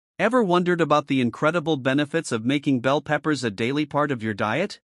Ever wondered about the incredible benefits of making bell peppers a daily part of your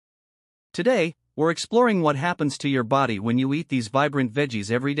diet? Today, we're exploring what happens to your body when you eat these vibrant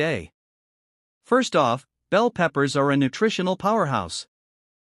veggies every day. First off, bell peppers are a nutritional powerhouse.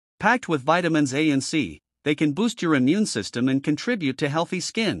 Packed with vitamins A and C, they can boost your immune system and contribute to healthy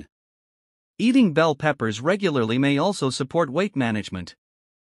skin. Eating bell peppers regularly may also support weight management.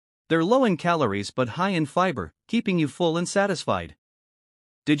 They're low in calories but high in fiber, keeping you full and satisfied.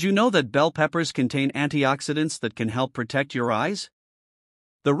 Did you know that bell peppers contain antioxidants that can help protect your eyes?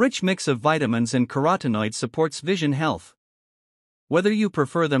 The rich mix of vitamins and carotenoids supports vision health. Whether you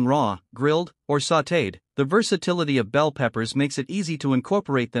prefer them raw, grilled, or sautéed, the versatility of bell peppers makes it easy to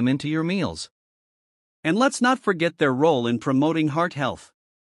incorporate them into your meals. And let's not forget their role in promoting heart health.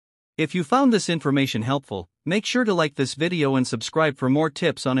 If you found this information helpful, make sure to like this video and subscribe for more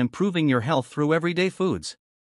tips on improving your health through everyday foods.